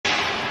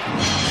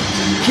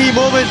key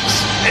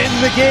moments in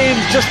the game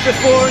just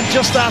before and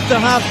just after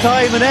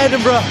half-time, and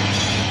Edinburgh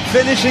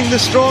finishing the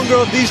stronger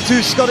of these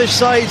two Scottish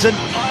sides, and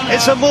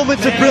it's a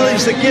moment of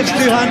brilliance that gives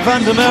Duhan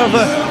van der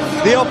Merwe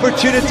the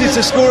opportunity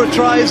to score a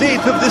try, his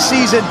 8th of the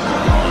season.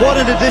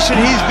 What an addition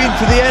he's been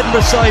to the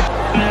Edinburgh side.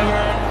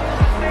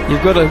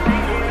 You've got a...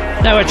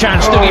 Now a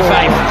chance, Dougie 5.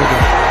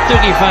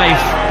 Dougie 5.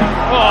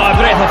 Oh, a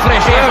breath of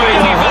fresh air.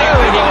 Dougie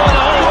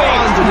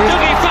 5,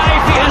 Dougie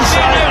 5, he has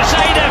been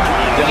outside him.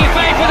 Dougie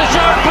 5 with a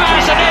short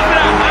pass, and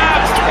Edinburgh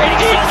have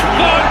indeed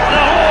gone the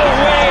whole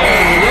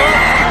way.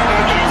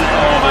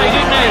 Oh my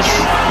goodness.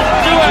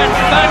 Duhan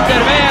van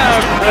der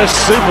Merwe. A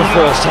super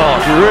first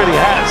half, he really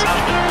has.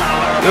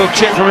 Little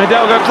chip from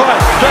Hidalgo Klein.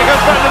 There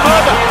goes van der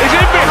Merwe. He's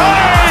in behind!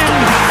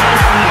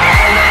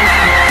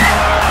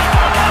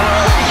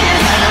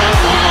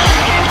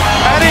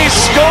 And he's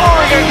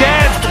scoring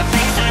again!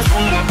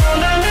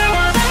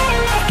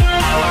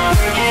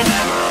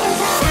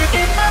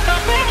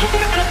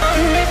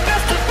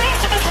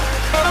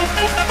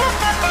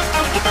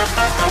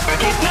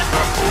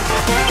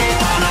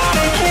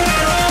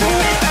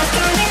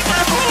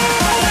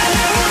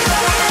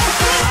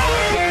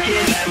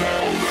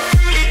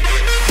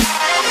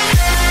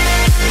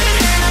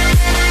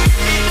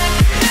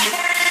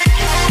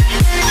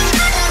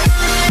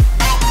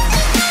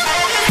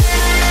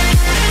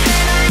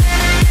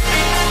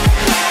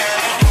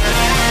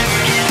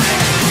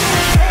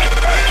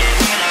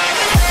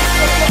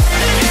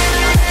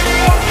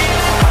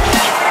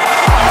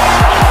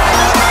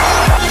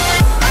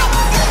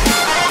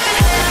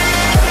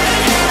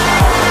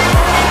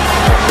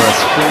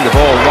 The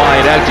ball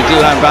wide out to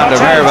Duhan van der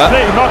Merwe.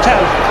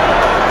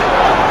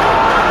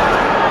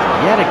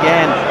 Yet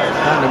again,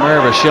 van der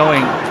Merwe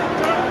showing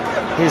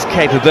his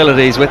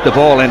capabilities with the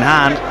ball in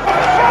hand.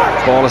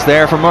 Ball is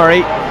there for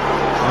Murray.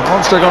 And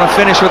Munster going to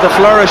finish with a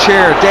flourish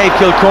here. Dave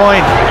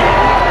Kilcoyne.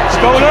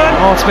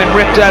 Oh, it's been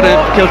ripped out of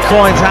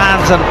Kilcoyne's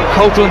hands, and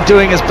Copeland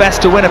doing his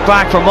best to win it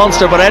back for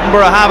Munster, but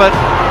Edinburgh have it.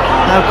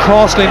 How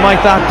costly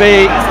might that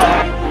be?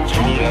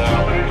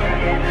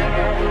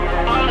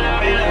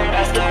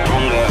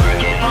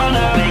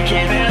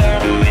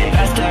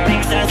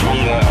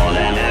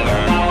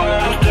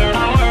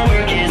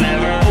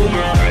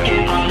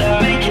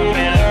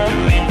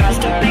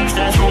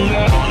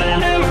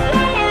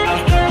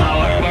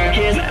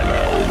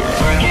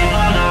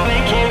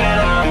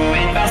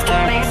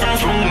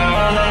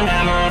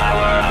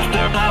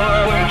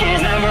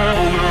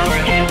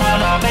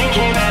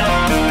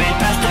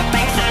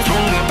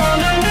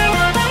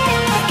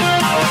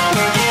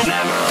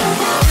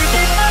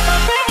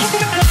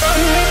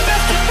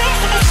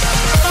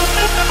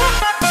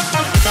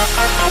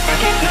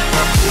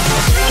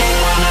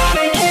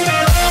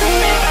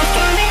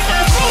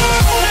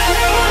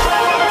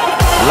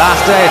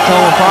 Last day at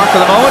Thomond Park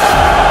for the moment.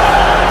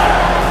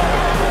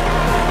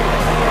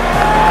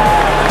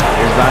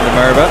 Here's van der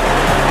Merwe.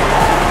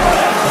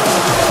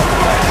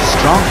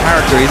 Strong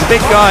character, he's a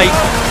big guy.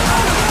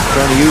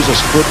 Trying to use his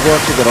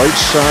footwork to get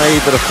outside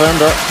the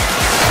defender.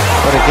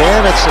 But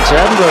again, it's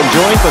Edinburgh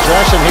enjoying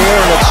possession here,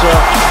 and it's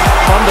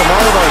van der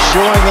Merwe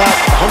showing that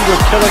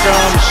 100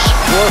 kilograms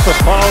worth of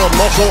power and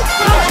muscle.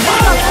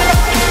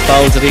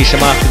 Fouls at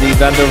Ishamach, the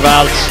van der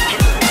Walt.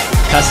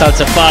 Casal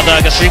sa fada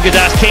agus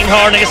ringudas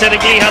Kinghorn agus er a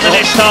glihan an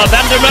istá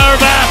van der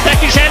Merwe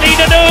Freakish en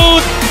Ida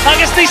Nood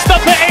agus ní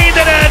stoppa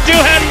Ida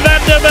Duhan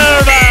van der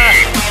Merwe.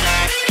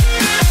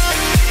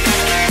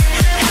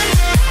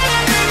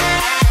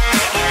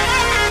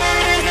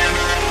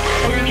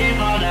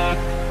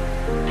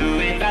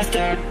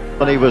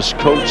 When he was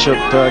coach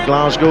at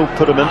Glasgow,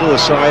 put him into the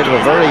side at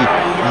a very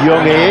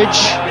young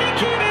age.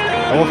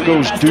 Off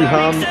goes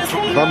Duhan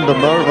van der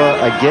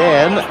Merwe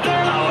again.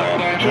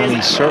 And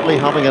he's certainly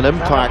having an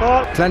impact.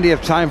 Plenty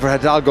of time for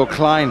Hidalgo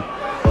Klein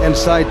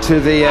inside to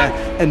the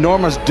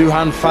enormous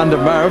Duhan van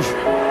der Merwe,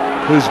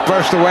 who's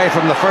burst away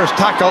from the first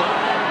tackle.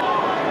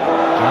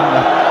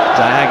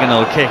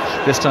 Diagonal kick.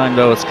 This time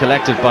though it's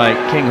collected by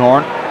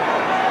Kinghorn.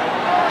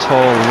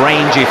 Tall,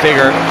 rangy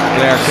figure,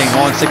 Claire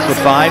Kinghorn,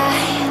 6'5".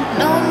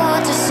 Now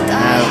it's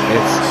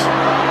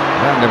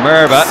van der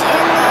Merwe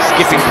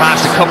skipping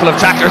past a couple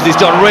of tacklers. He's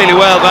done really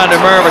well, van der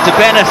Merwe to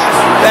Bennett.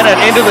 Bennett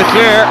into the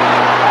clear.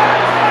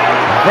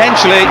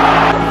 Eventually,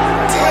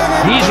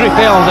 he's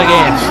repelled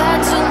again.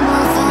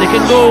 They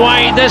can go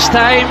wide this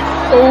time.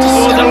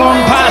 Oh, the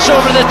long pass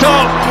over the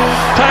top.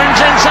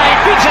 Turns inside,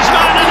 beats his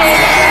man and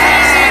over.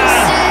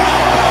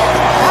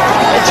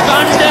 It's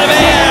van der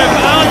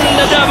Merwe on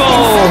the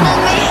double.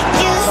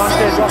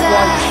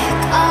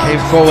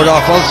 Came forward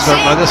off Ulster.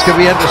 Now this could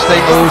be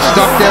interesting. Oh,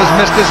 Stockdale's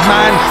missed his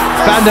man.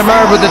 Van der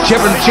Merwe with the chip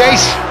and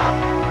chase.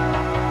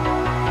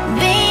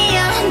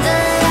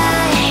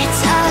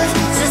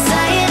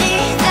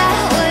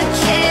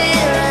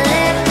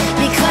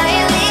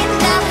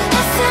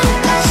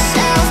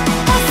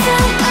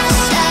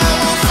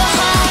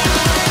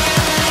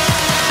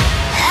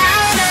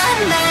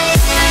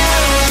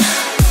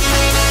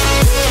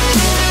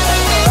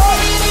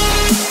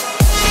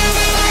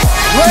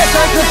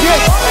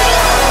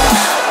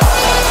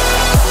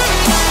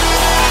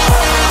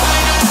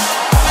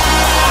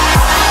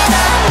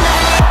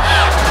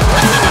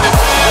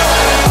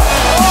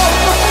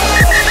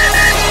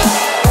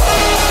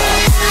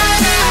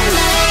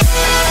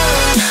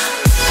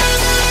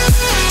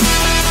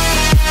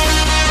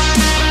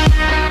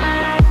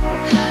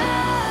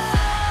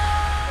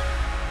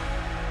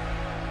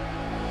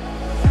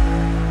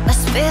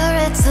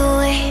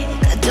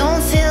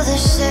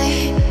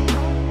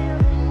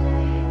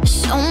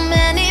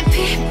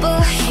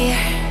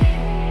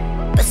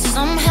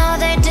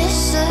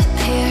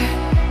 disappear.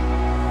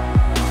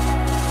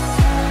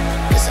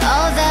 'Cause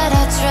all that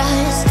I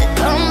trust to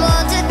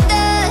crumble to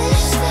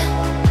dust,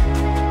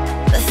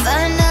 but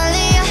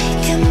finally I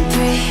can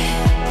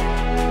breathe.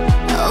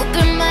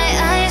 Open my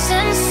eyes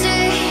and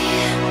see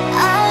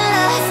all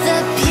of the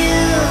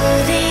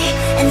beauty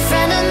in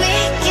front of me,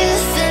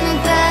 giving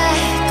back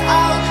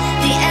all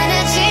the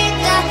energy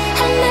that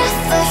I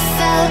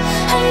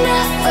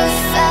never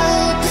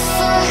felt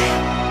before.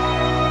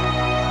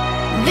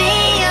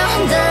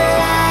 Beyond the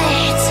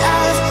lights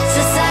of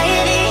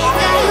society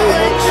that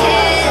were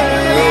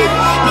killing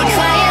me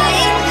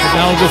quietly,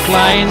 Now go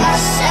flying.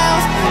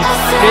 myself,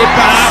 Great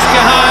pass,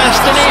 Duhan,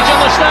 Stonage on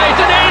the side,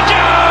 Stonage,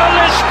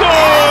 let's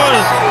score!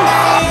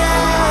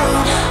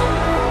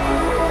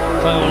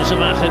 Fouls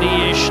am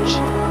achariist,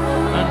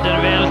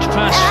 underwelt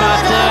pass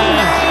fatta,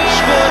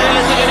 score in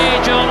the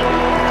Stonage.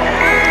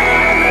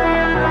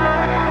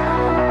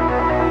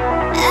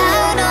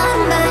 out on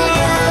my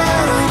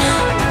own,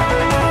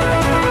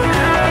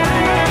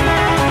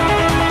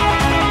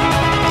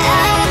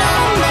 out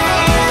on my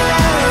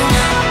own,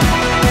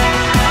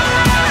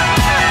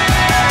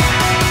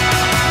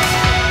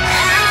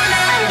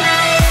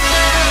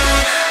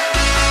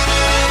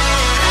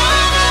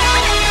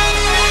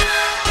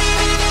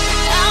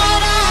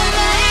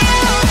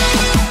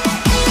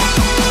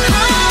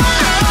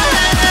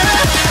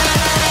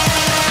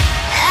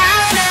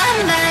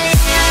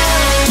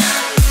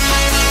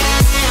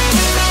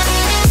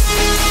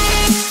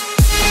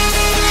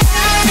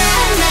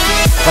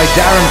 By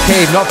Darren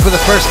Cave, not for the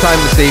first time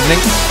this evening.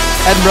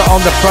 Edinburgh on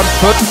the front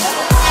foot.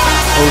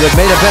 Oh, they've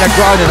made a bit of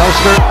ground in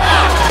Ulster.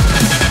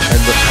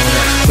 Edinburgh coming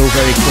up so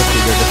very quickly.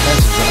 Their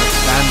defence has been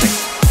outstanding.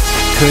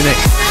 Koenig,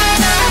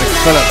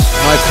 McPhillips,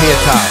 now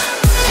Piatow.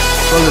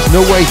 Well, there's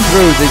no way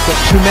through. They've got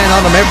two men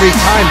on them every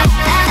time.